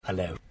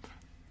Hello.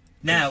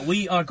 Now,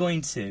 we are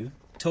going to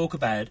talk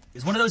about...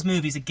 It's one of those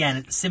movies,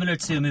 again, similar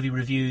to a movie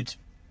reviewed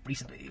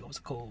recently. What was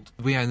it called?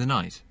 We Own the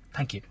Night.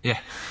 Thank you. Yeah.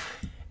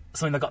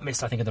 Something that got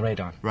missed, I think, in the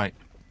radar. Right.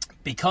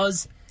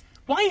 Because...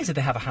 Why is it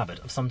they have a habit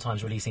of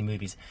sometimes releasing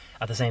movies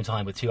at the same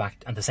time with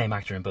the same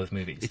actor in both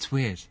movies? It's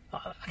weird.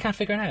 I can't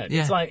figure it out. Yeah.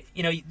 It's like,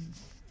 you know,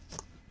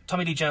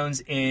 Tommy Lee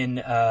Jones in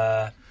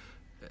No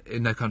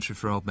Country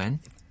for Old Men.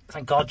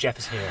 Thank God Geoff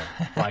is here,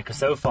 right? Because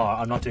so far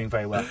I'm not doing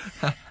very well.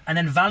 And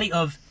then Valley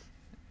of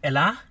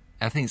Elah.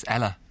 I think it's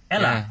Ella.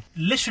 Ella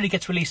literally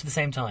gets released at the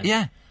same time.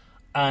 Yeah.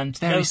 And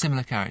Very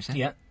similar character.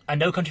 Yeah. And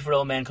No Country for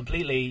Old Men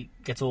completely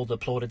gets all the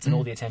plaudits and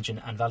all the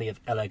attention, and Valley of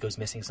Elah goes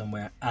missing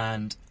somewhere.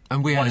 And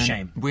what a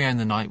shame. We Own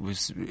the Night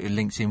was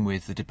linked in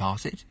with The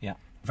Departed. Yeah.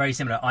 Very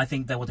similar. I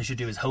think that what they should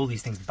do is hold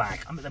these things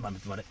back. I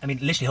mean,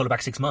 literally hold it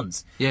back 6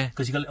 months. Yeah.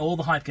 Because you got all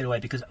the hype get away.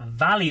 Because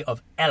Valley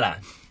of Elah,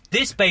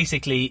 this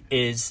basically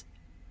is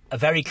a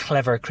very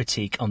clever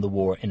critique on the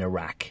war in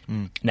Iraq.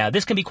 Now,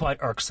 this can be quite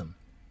irksome.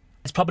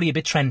 It's probably a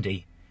bit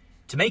trendy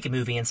to make a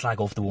movie and slag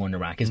off the war in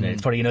Iraq, isn't it?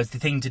 It's probably, you know, it's the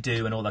thing to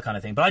do and all that kind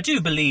of thing. But I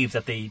do believe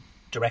that the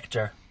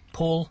director,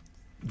 Paul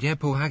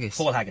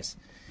Haggis,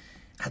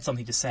 had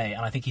something to say,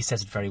 and I think he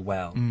says it very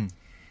well.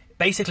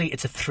 Basically,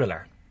 it's a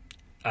thriller.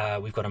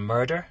 We've got a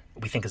murder.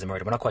 We think it's a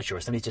murder. We're not quite sure.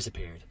 Somebody's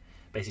disappeared.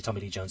 Basically,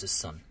 Tommy Lee Jones'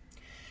 son.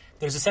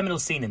 There's a seminal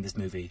scene in this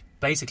movie.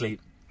 Basically,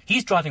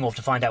 he's driving off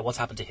to find out what's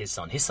happened to his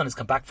son. His son has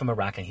come back from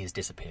Iraq and he has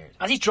disappeared.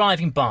 As he's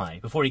driving by,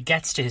 before he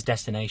gets to his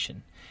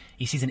destination,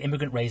 he sees an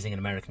immigrant raising an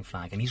American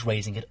flag, and he's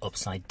raising it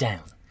upside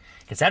down.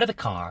 Gets out of the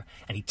car,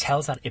 and he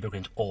tells that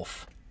immigrant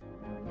off.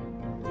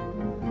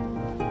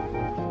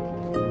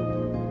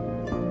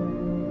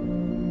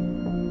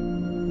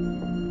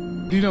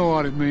 You know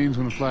what it means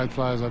when a flag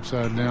flies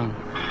upside down?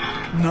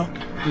 No.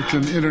 It's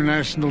an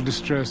international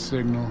distress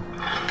signal.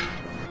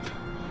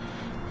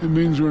 It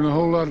means we're in a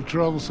whole lot of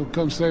trouble, so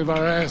come save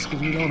our ass,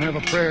 because we don't have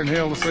a prayer in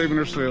hell to saving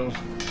ourselves.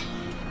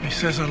 It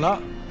says a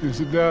lot.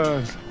 Yes, it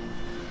does.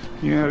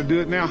 You know how to do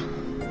it now?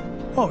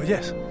 Oh,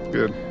 yes.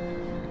 Good.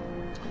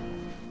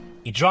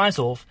 He drives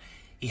off.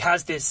 He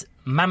has this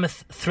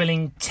mammoth,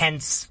 thrilling,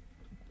 tense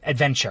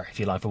adventure, if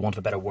you like, for want of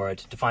a better word,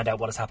 to find out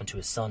what has happened to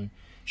his son.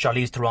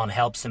 Charlize Theron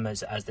helps him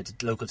as the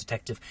local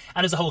detective.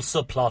 And there's a whole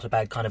subplot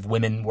about kind of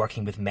women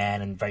working with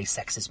men and very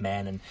sexist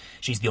men, and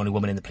she's the only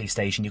woman in the police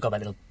station. You've got that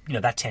little, you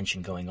know, that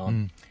tension going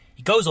on.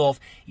 He goes off.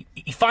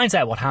 He finds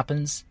out what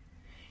happens.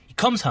 He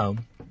comes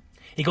home.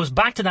 He goes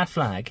back to that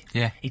flag.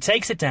 Yeah. He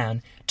takes it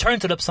down,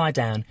 turns it upside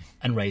down,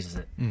 and raises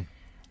it.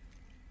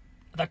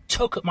 That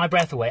took my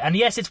breath away. And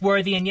yes, it's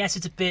worthy, and yes,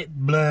 it's a bit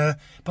blur,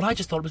 but I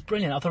just thought it was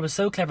brilliant. I thought it was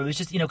so clever. It was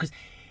just, you know, because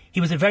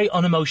he was a very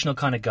unemotional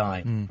kind of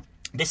guy.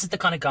 This is the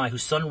kind of guy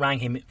whose son rang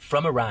him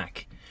from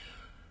Iraq,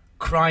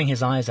 crying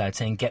his eyes out,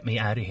 saying, "Get me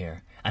out of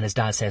here." And his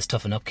dad says,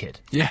 "Toughen up, kid."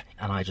 Yeah.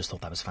 And I just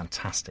thought that was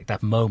fantastic.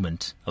 That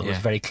moment, it was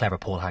a very clever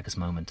Paul Haggis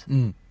moment.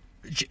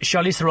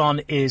 Charlize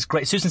Theron is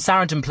great. Susan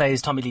Sarandon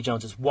plays Tommy Lee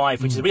Jones'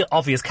 wife, which is a real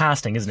obvious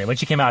casting, isn't it? When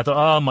she came out, I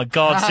thought, oh my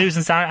God,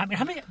 Susan Sarandon. I mean,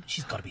 how many?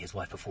 She's got to be his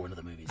wife before in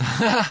other movies.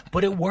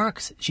 But it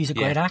works. She's a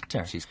great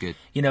actor. She's good.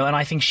 You know, and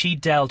I think she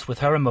dealt with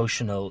her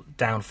emotional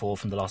downfall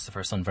from the loss of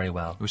her son very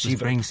well. Well, she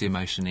brings the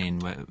emotion in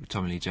where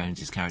Tommy Lee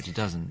Jones' character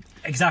doesn't.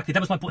 Exactly.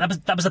 That was my point.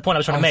 That was the point I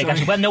was trying to make.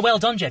 Actually, well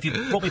done, Geoff. You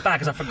brought me back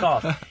because I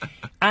forgot.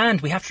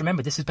 And we have to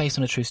remember, this is based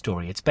on a true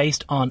story. It's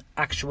based on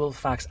actual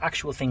facts,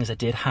 actual things that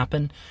did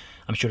happen.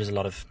 I'm sure there's a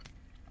lot of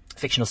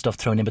fictional stuff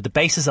thrown in, but the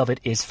basis of it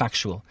is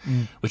factual,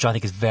 which I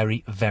think is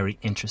very, very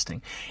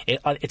interesting.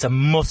 It's a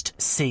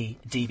must-see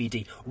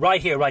DVD.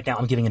 Right here, right now,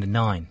 I'm giving it a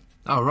 9.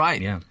 Oh,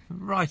 right. Yeah.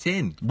 Right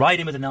in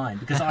with a 9,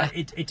 because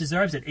it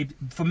deserves it.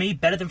 For me,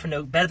 better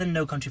than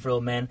No Country for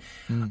Old Men.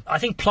 I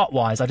think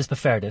plot-wise, I just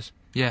preferred it.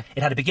 Yeah.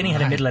 It had a beginning,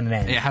 had a middle, and an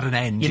end. It had an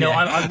end. You know,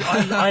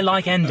 I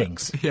like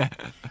endings. Yeah.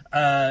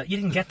 You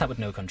didn't get that with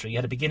No Country. You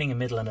had a beginning, a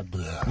middle, and a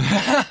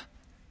blur.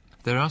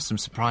 There are some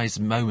surprise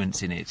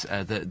moments in it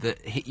that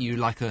hit you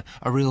like a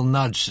real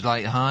nudge,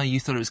 like, you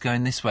thought it was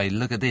going this way,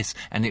 look at this,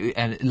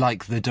 and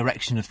like the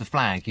direction of the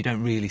flag, you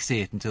don't really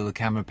see it until the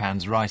camera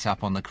pans right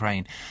up on the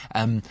crane.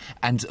 And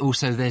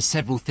also there's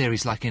several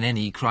theories, like in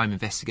any crime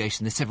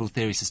investigation, there's several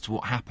theories as to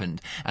what happened,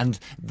 and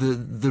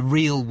the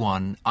real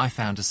one I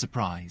found a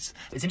surprise.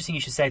 It's interesting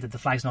you should say that the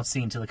flag's not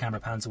seen until the camera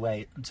pans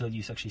away, until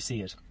you actually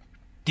see it.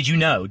 Did you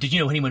know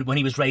when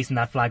he was raising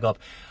that flag up?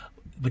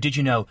 But did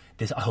you know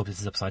this? I hope this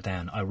is upside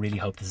down. I really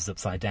hope this is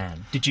upside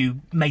down. Did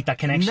you make that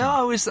connection?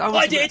 No,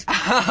 I did.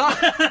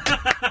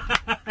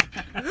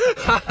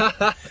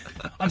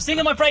 I'm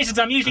singing my praises.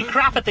 I'm usually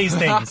crap at these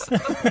things.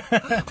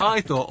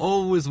 I thought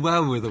all was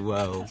well with the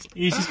world.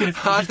 He's just going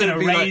to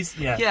raise.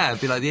 Like,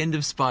 it'd be like the end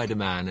of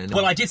Spider-Man.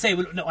 Well, I did say.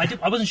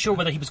 I wasn't sure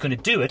whether he was going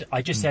to do it.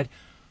 I just said,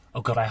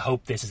 "Oh God, I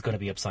hope this is going to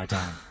be upside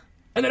down."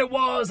 And then it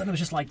was, and it was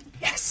just like,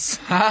 yes.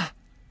 But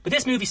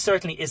this movie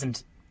certainly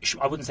isn't.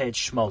 I wouldn't say it's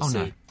schmaltzy.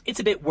 Oh, no. It's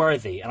a bit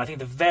worthy, and I think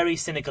the very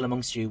cynical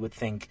amongst you would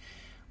think,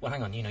 well,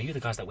 hang on, you're the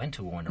guys that went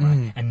to war in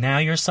Iraq, and now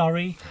you're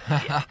sorry?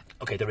 Yeah.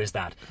 Okay, there is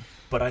that.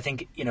 But I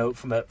think,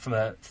 from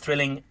a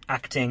thrilling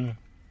acting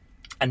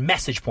and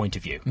message point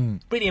of view.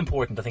 Really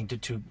important, I think,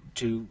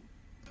 to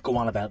go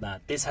on about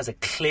that. This has a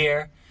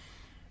clear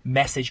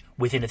message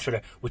within a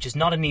thriller, which is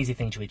not an easy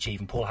thing to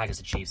achieve, and Paul Haggis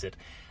achieves it.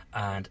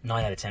 And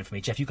 9 out of 10 for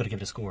me. Geoff, you've got to give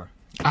it a score.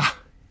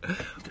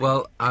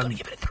 Well, I'm going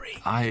to give it a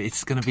 3.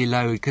 It's going to be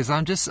low because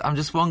I'm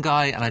just one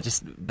guy, and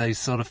those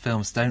sort of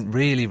films don't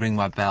really ring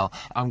my bell.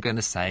 I'm going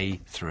to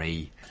say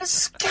 3. That's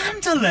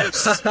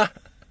scandalous.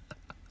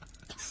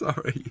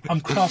 Sorry,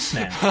 I'm cross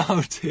now.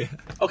 Oh dear.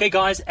 Okay,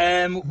 guys,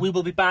 we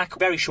will be back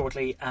very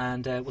shortly,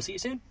 and we'll see you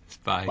soon.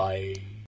 Bye. Bye.